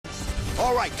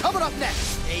All right, coming up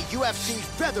next, a UFC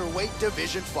featherweight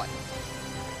division fight.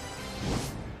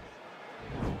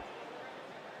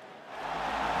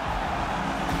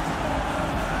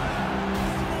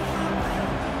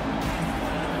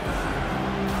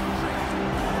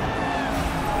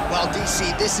 Well,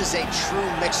 DC, this is a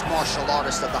true mixed martial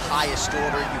artist of the highest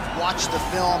order. You've watched the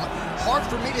film. Hard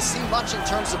for me to see much in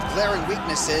terms of glaring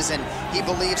weaknesses, and he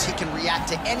believes he can react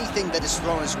to anything that is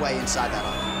thrown his way inside that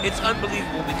arm. It's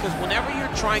unbelievable because whenever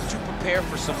you're trying to prepare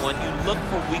for someone, you look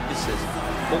for weaknesses.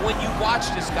 But when you watch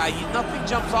this guy, nothing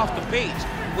jumps off the page.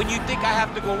 When you think I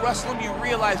have to go wrestle him, you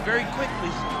realize very quickly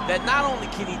that not only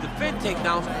can he defend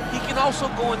takedowns, he can also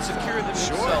go and secure them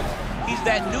himself. He's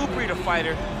that new breed of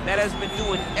fighter that has been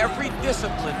doing every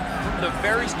discipline from the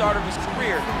very start of his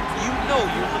career. You know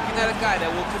you're looking at a guy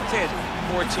that will contend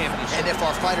for a championship. And if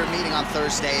our fighter meeting on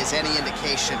Thursday is any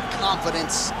indication,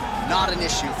 confidence, not an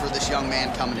issue for this young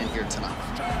man coming in here tonight.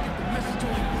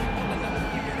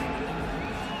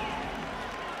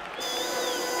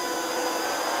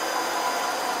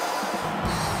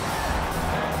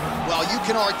 Well, you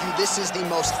can argue this is the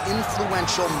most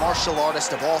influential martial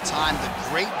artist of all time, the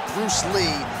great Bruce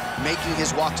Lee, making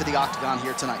his walk to the octagon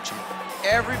here tonight, champ.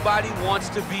 Everybody wants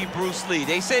to be Bruce Lee.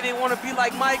 They say they want to be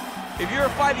like Mike. If you're a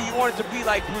fighter, you want it to be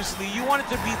like Bruce Lee. You want it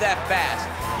to be that fast.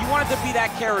 You want it to be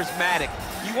that charismatic.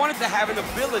 You want it to have an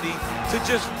ability to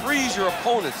just freeze your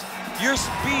opponents. Your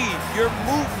speed, your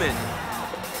movement,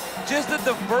 just the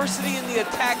diversity in the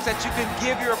attacks that you can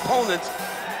give your opponents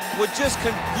would just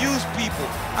confuse people.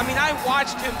 I mean, I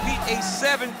watched him beat a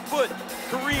 7-foot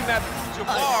Kareem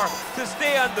Abdul-Jabbar to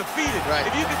stay undefeated. Right.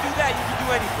 If you can do that, you can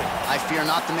do anything. I fear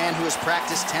not the man who has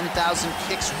practiced 10,000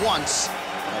 kicks once,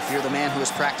 but I fear the man who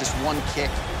has practiced one kick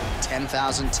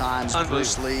 10,000 times.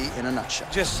 Bruce Lee in a nutshell.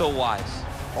 Just so wise.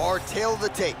 Our tail of the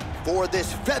tape for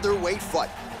this featherweight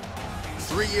fight.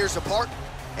 3 years apart,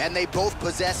 and they both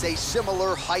possess a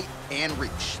similar height and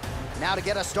reach. Now to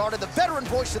get us started, the veteran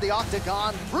voice of the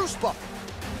octagon, Bruce Buffer.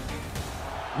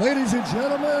 Ladies and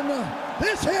gentlemen,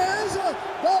 this is the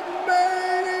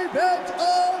main event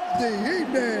of the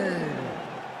evening.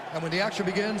 And when the action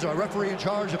begins, our referee in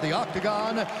charge of the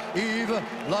octagon, Yves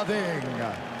Loving.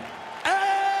 And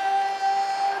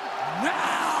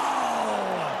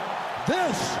now,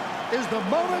 this is the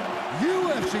moment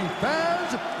UFC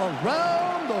fans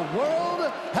around the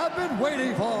world have been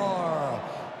waiting for.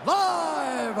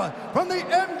 Live from the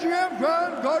MGM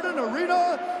Grand Garden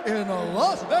Arena in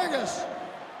Las Vegas.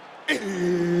 It's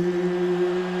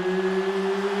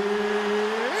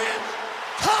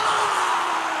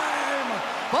time!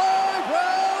 5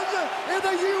 rounds in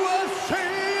the UFC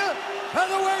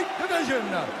featherweight division.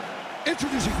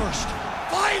 Introducing first,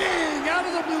 fighting out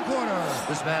of the blue corner.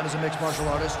 This man is a mixed martial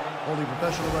artist, holding a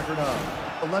professional record of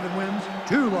 11 wins,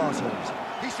 2 losses.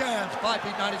 He stands 5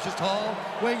 feet 9 inches tall,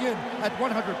 weighing in at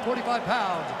 145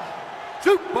 pounds.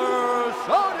 Super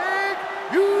Sodiq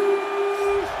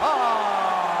Yusuff!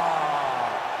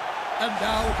 And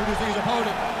now introducing his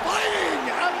opponent, fighting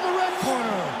out of the red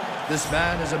corner. This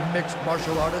man is a mixed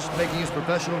martial artist making his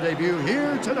professional debut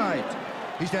here tonight.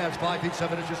 He stands 5 feet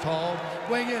 7 inches tall,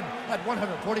 weighing in at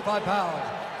 145 pounds.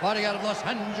 Fighting out of Los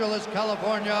Angeles,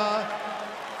 California.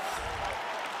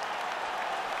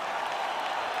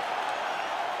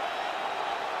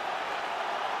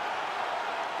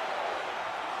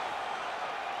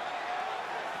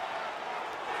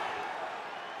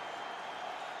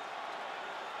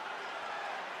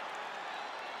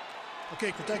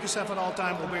 Okay, protect yourself at all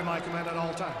times, obey my command at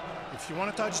all times. If you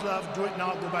want to touch left, do it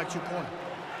now, go back to your corner.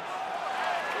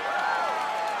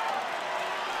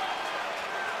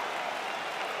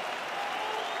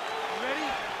 You ready?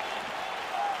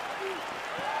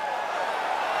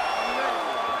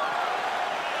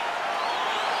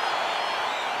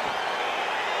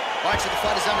 All right, so the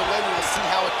fight is underway. We will see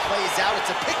how it plays out.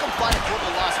 It's a pick'em fight according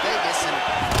to Las Vegas, and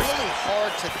really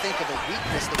hard to think of a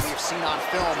weakness that we have seen on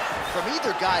film from either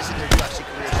guys in their UFC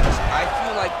careers. I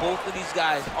feel like both of these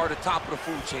guys are the top of the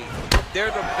food chain.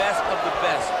 They're the best of the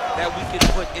best that we can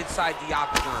put inside the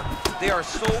octagon. They are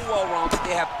so well-rounded.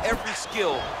 They have every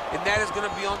skill, and that is going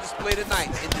to be on display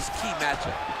tonight in this key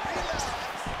matchup.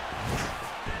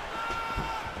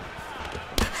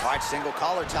 All right, single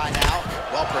collar tie now.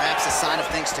 Well, perhaps a sign of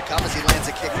things to come as he lands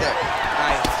a kick there.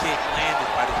 Nice kick landed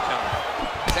by the jumper.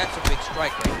 That's a big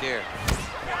strike right there.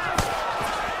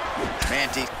 Man,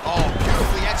 oh,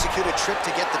 beautifully executed trip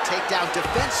to get the takedown.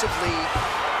 Defensively,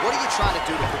 what are you trying to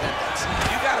do to prevent that?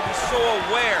 You got to be so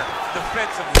aware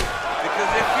defensively, because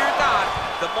if you're not,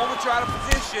 the moment you're out of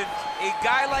position, a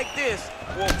guy like this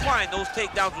will find those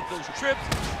takedowns with those trips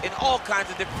in all kinds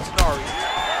of different scenarios.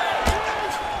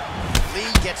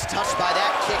 Lee gets touched by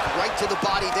that kick right to the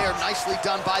body there. Nicely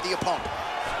done by the opponent.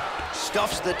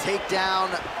 Stuffs the takedown,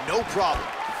 no problem.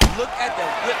 Look at the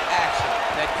whip action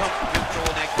that comes from him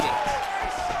throwing that kick.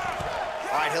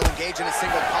 All right, he'll engage in a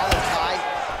single collar tie.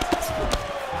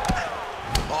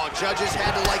 Oh, judges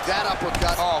had to like that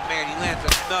uppercut. Oh, man, he lands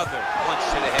another punch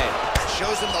to the head.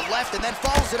 Shows him the left and then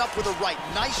follows it up with a right.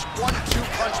 Nice 1-2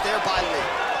 punch there by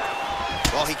Lee.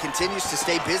 Well, he continues to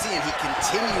stay busy, and he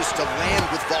continues to land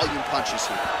with volume punches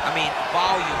here. I mean,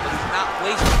 volume, but he's not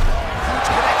wasting. Huge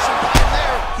connection by him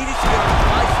there. He needs to get on the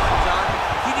bicycle, John.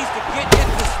 He needs to get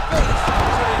into space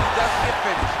so that he doesn't get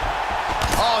finished.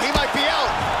 Oh, he might be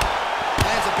out.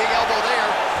 Lands a big elbow there.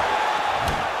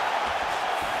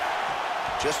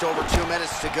 Just over 2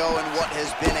 minutes to go in what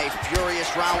has been a furious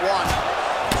round one.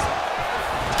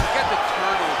 Look at the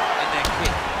turnover in that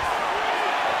kick.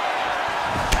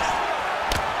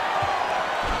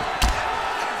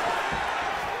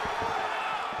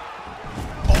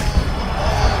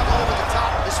 Over the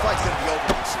top. This fight's going to be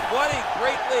over. What a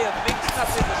great way of mixing up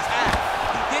his attack.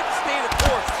 He didn't stay the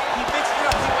course. He mixed it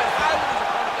up. He went high when his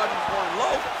opponent thought he was going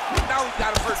low. Now he's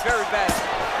got him hurt very bad.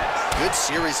 Good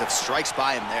series of strikes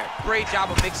by him there. Great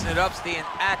job of mixing it up, staying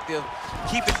active,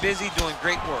 keeping busy, doing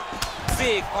great work.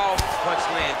 Big, powerful punch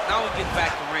lands. Now he gets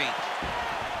back to range.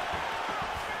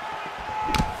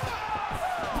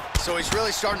 So he's really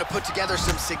starting to put together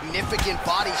some significant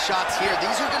body shots here.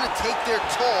 These are going to take their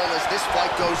toll as this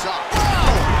fight goes on. Wow!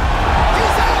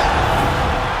 He's out!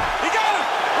 He got him!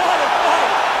 What a fight!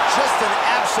 Just an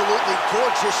absolutely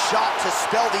gorgeous shot to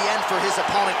spell the end for his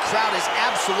opponent. Crowd is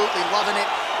absolutely loving it.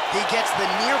 He gets the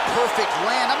near-perfect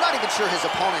land. I'm not even sure his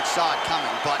opponent saw it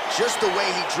coming, but just the way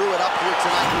he drew it up here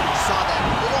tonight, saw that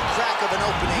little crack of an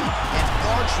opening and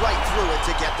barged right through it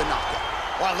to get the knockout.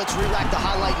 All right, let's re-rack the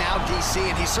highlight now, DC,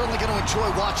 and he's certainly going to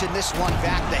enjoy watching this one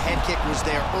back. The head kick was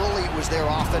there early, it was there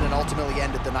often, and ultimately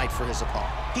ended the night for his opponent.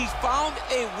 He found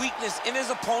a weakness in his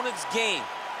opponent's game.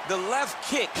 The left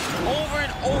kick, over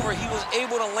and over, he was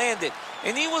able to land it.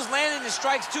 And he was landing the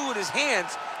strikes, too, with his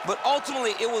hands, but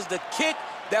ultimately it was the kick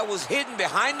that was hidden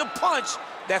behind the punch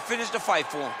that finished the fight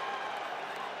for him.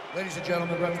 Ladies and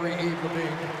gentlemen, referee Yves Levine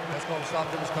has called a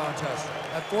stop to this contest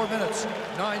at 4 minutes,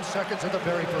 9 seconds of the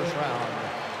very first round.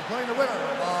 Declaring the winner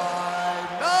by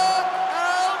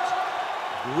knockout,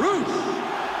 Bruce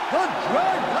the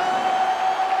Dragon